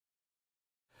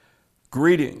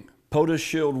Greeting, POTUS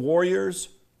Shield warriors,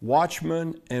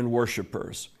 watchmen, and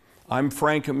worshipers. I'm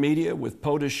Frank Amedia with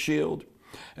POTUS Shield,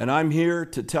 and I'm here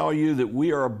to tell you that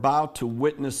we are about to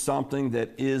witness something that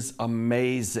is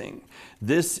amazing.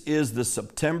 This is the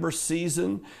September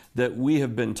season that we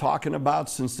have been talking about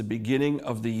since the beginning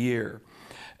of the year.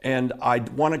 And I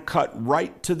want to cut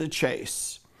right to the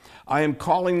chase. I am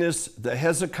calling this the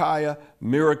Hezekiah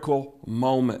Miracle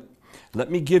Moment.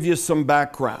 Let me give you some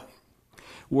background.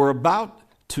 We're about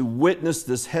to witness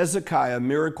this Hezekiah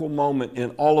miracle moment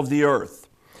in all of the earth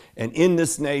and in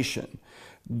this nation.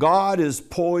 God is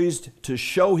poised to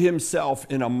show himself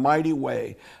in a mighty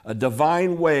way, a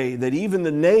divine way that even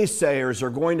the naysayers are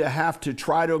going to have to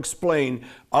try to explain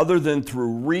other than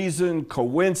through reason,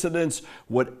 coincidence,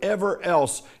 whatever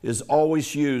else is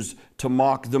always used to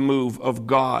mock the move of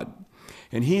God.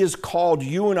 And he has called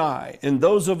you and I, and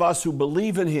those of us who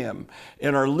believe in him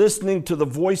and are listening to the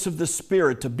voice of the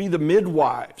Spirit, to be the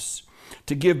midwives,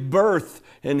 to give birth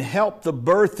and help the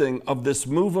birthing of this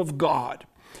move of God.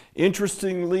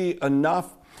 Interestingly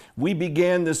enough, we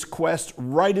began this quest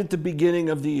right at the beginning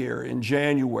of the year in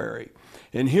January.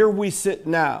 And here we sit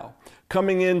now,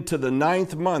 coming into the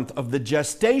 9th month of the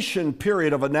gestation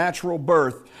period of a natural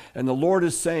birth, and the Lord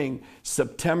is saying,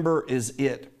 September is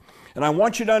it. And I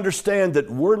want you to understand that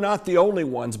we're not the only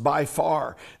ones by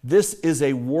far. This is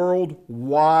a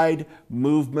worldwide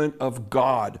movement of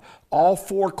God. All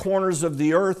four corners of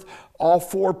the earth, all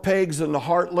four pegs in the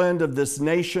heartland of this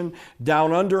nation,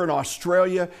 down under in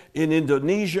Australia, in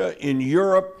Indonesia, in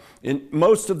Europe, in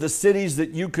most of the cities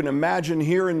that you can imagine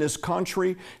here in this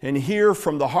country, and here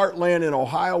from the heartland in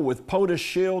Ohio with POTUS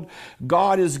Shield,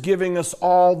 God is giving us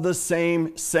all the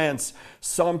same sense.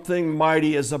 Something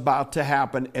mighty is about to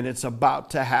happen, and it's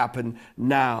about to happen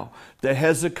now. The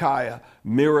Hezekiah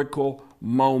miracle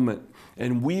moment.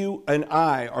 And we and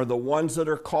I are the ones that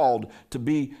are called to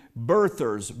be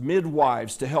birthers,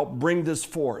 midwives, to help bring this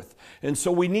forth. And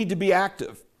so we need to be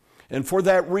active. And for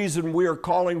that reason, we are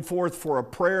calling forth for a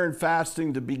prayer and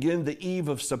fasting to begin the eve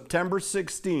of September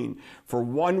 16 for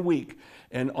 1 week.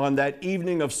 And on that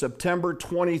evening of September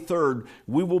 23rd,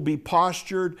 we will be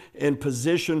postured and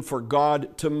positioned for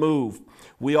God to move.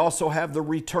 We also have the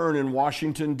return in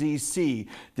Washington, D.C.,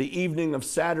 the evening of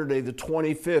Saturday, the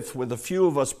 25th, with a few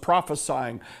of us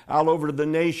prophesying all over the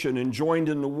nation and joined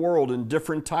in the world in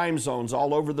different time zones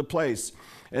all over the place.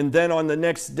 And then on the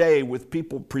next day with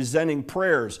people presenting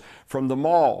prayers from the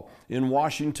mall in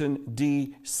Washington,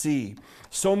 D.C.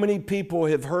 So many people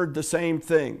have heard the same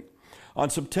thing. On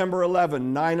September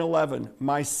 11, 9/11,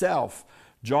 myself,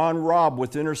 John Robb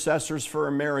with Intercessors for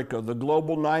America, the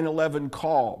Global 9/11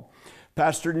 Call,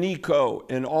 Pastor Nico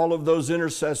and all of those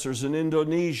intercessors in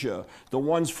Indonesia, the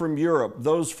ones from Europe,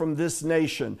 those from this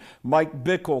nation, Mike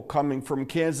Bickle coming from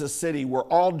Kansas City, we're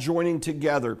all joining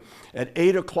together at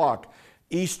 8 o'clock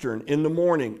Eastern in the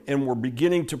morning, and we're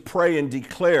beginning to pray and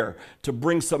declare to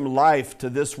bring some life to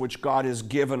this which God has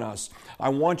given us. I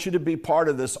want you to be part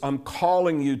of this. I'm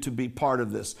calling you to be part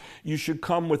of this. You should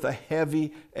come with a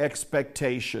heavy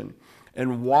expectation.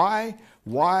 And why?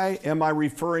 Why am I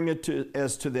referring it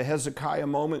as to the Hezekiah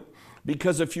moment?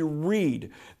 Because if you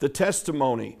read the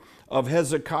testimony of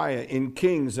Hezekiah in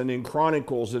Kings and in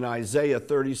Chronicles in Isaiah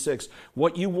 36,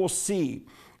 what you will see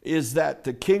is that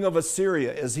the king of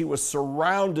Assyria, as he was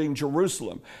surrounding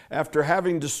Jerusalem, after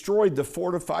having destroyed the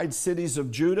fortified cities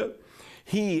of Judah,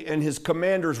 he and his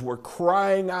commanders were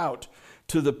crying out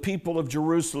to the people of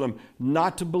Jerusalem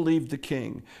not to believe the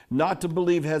king, not to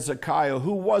believe Hezekiah,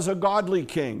 who was a godly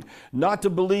king, not to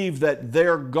believe that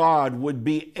their God would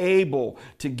be able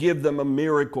to give them a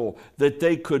miracle, that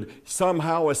they could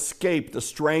somehow escape the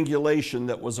strangulation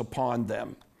that was upon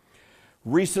them.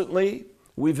 Recently,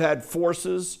 we've had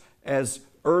forces as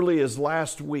early as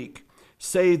last week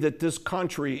say that this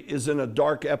country is in a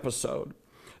dark episode,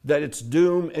 that it's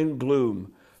doom and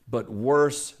gloom, but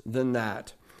worse than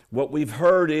that. What we've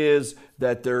heard is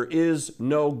that there is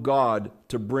no God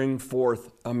to bring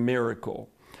forth a miracle.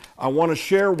 I want to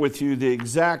share with you the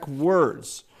exact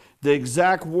words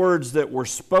that were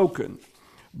spoken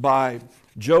by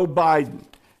Joe Biden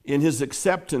in his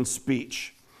acceptance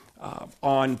speech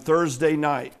on Thursday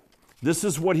night. This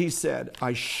is what he said.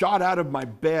 I shot out of my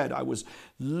bed. I was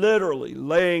literally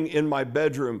laying in my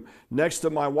bedroom next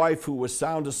to my wife, who was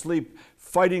sound asleep,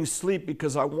 fighting sleep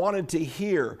because I wanted to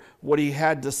hear what he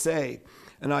had to say.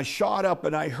 And I shot up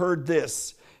and I heard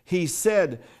this. He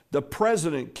said, the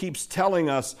president keeps telling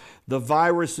us the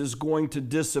virus is going to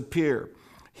disappear.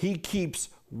 He keeps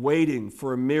waiting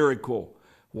for a miracle.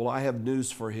 Well, I have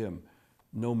news for him.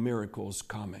 No miracle is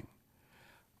coming.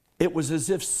 It was as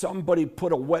if somebody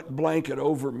put a wet blanket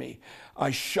over me.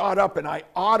 I shot up and I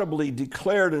audibly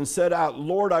declared and said out,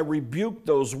 Lord, I rebuke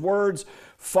those words.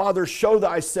 Father, show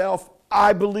thyself.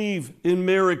 I believe in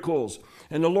miracles.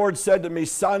 And the Lord said to me,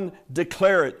 son,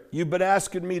 declare it. You've been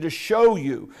asking me to show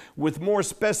you with more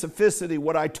specificity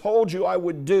what I told you I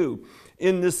would do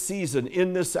in this season,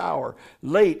 in this hour,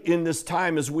 late in this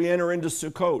time as we enter into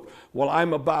Sukkot. Well,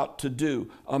 I'm about to do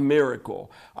a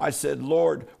miracle. I said,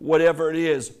 Lord, whatever it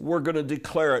is, we're going to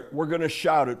declare it. We're going to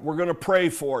shout it. We're going to pray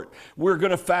for it. We're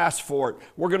going to fast for it.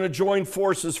 We're going to join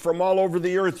forces from all over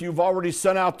the earth. You've already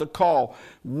sent out the call.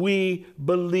 We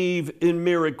believe in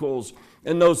miracles.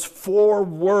 And those 4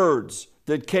 words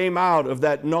that came out of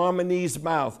that nominee's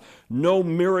mouth, no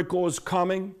miracle is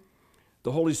coming,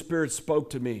 the Holy Spirit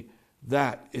spoke to me.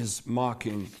 That is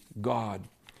mocking God.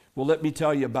 Well, let me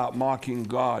tell you about mocking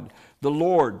God. The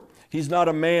Lord, He's not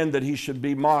a man that He should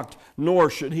be mocked,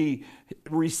 nor should He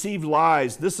receive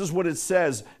lies. This is what it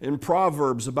says in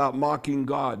Proverbs about mocking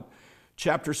God.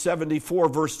 Chapter 74,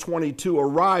 verse 22,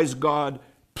 arise, God,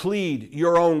 plead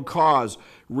your own cause.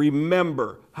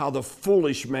 Remember how the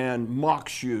foolish man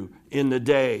mocks you in the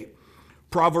day.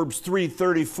 Proverbs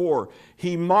 3:34,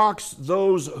 he mocks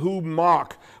those who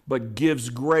mock, but gives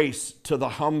grace to the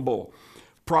humble.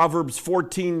 Proverbs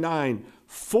 14:9,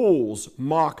 fools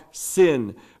mock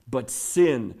sin, but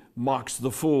sin mocks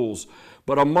the fools.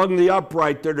 But among the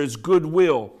upright there is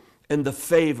goodwill and the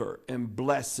favor and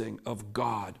blessing of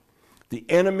God. The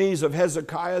enemies of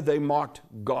Hezekiah, they mocked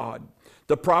God.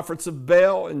 The prophets of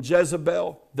Baal and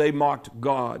Jezebel, they mocked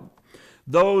God.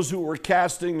 Those who were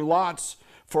casting lots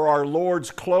for our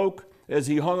Lord's cloak as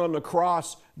He hung on the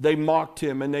cross, they mocked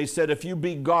Him and they said, if you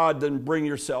be God, then bring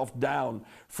yourself down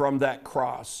from that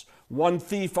cross. One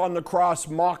thief on the cross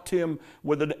mocked Him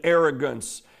with an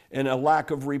arrogance and a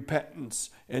lack of repentance,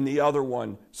 and the other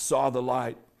one saw the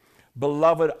light.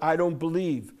 Beloved, I don't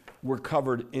believe we're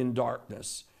covered in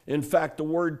darkness. In fact, the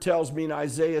word tells me in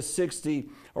Isaiah 60,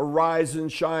 arise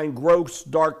and shine, gross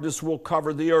darkness will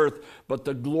cover the earth, but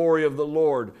the glory of the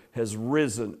Lord has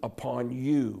risen upon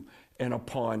you and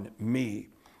upon me.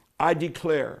 I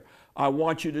declare, I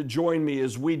want you to join me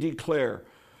as we declare,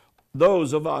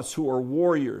 those of us who are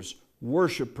warriors,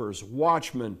 worshipers,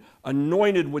 watchmen,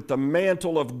 anointed with the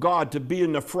mantle of God to be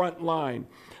in the front line,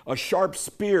 a sharp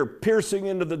spear piercing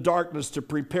into the darkness to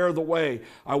prepare the way.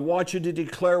 I want you to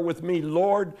declare with me,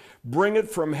 Lord, bring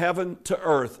it from heaven to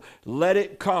earth. Let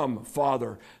it come,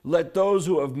 Father. Let those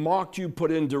who have mocked you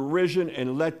put in derision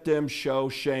and let them show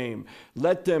shame.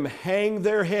 Let them hang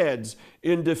their heads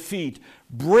in defeat.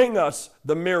 Bring us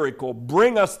the miracle.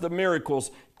 Bring us the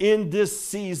miracles in this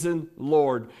season,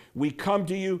 Lord. We come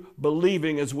to you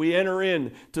believing as we enter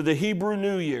into the Hebrew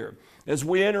New Year, as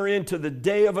we enter into the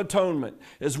Day of Atonement,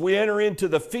 as we enter into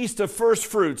the Feast of First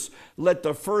Fruits. Let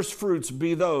the first fruits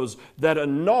be those that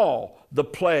annul the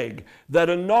plague, that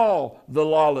annul the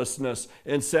lawlessness,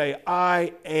 and say,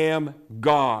 I am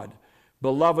God.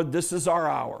 Beloved, this is our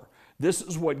hour. This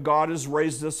is what God has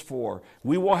raised us for.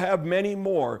 We will have many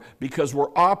more because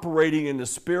we're operating in the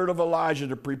spirit of Elijah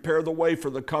to prepare the way for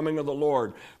the coming of the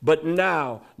Lord. But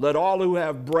now, let all who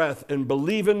have breath and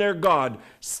believe in their God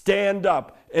stand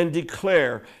up and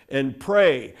declare and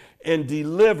pray and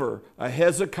deliver a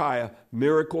Hezekiah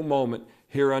miracle moment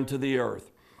here unto the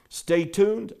earth. Stay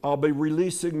tuned. I'll be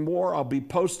releasing more. I'll be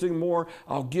posting more.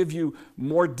 I'll give you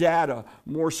more data,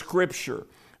 more scripture,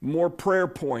 more prayer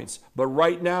points. But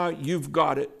right now, you've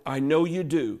got it. I know you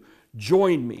do.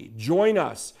 Join me. Join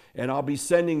us. And I'll be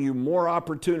sending you more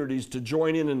opportunities to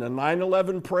join in the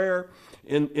 9/11 prayer,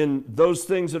 in those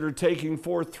things that are taking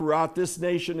forth throughout this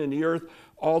nation and the earth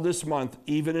all this month,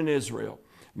 even in Israel.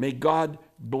 May God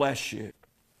bless you.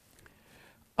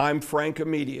 I'm Frank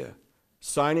Amedia,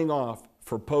 signing off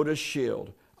for POTUS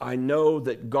Shield. I know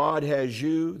that God has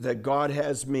you, that God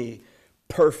has me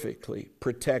perfectly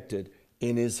protected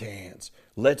in His hands.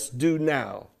 Let's do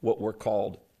now what we're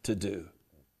called to do.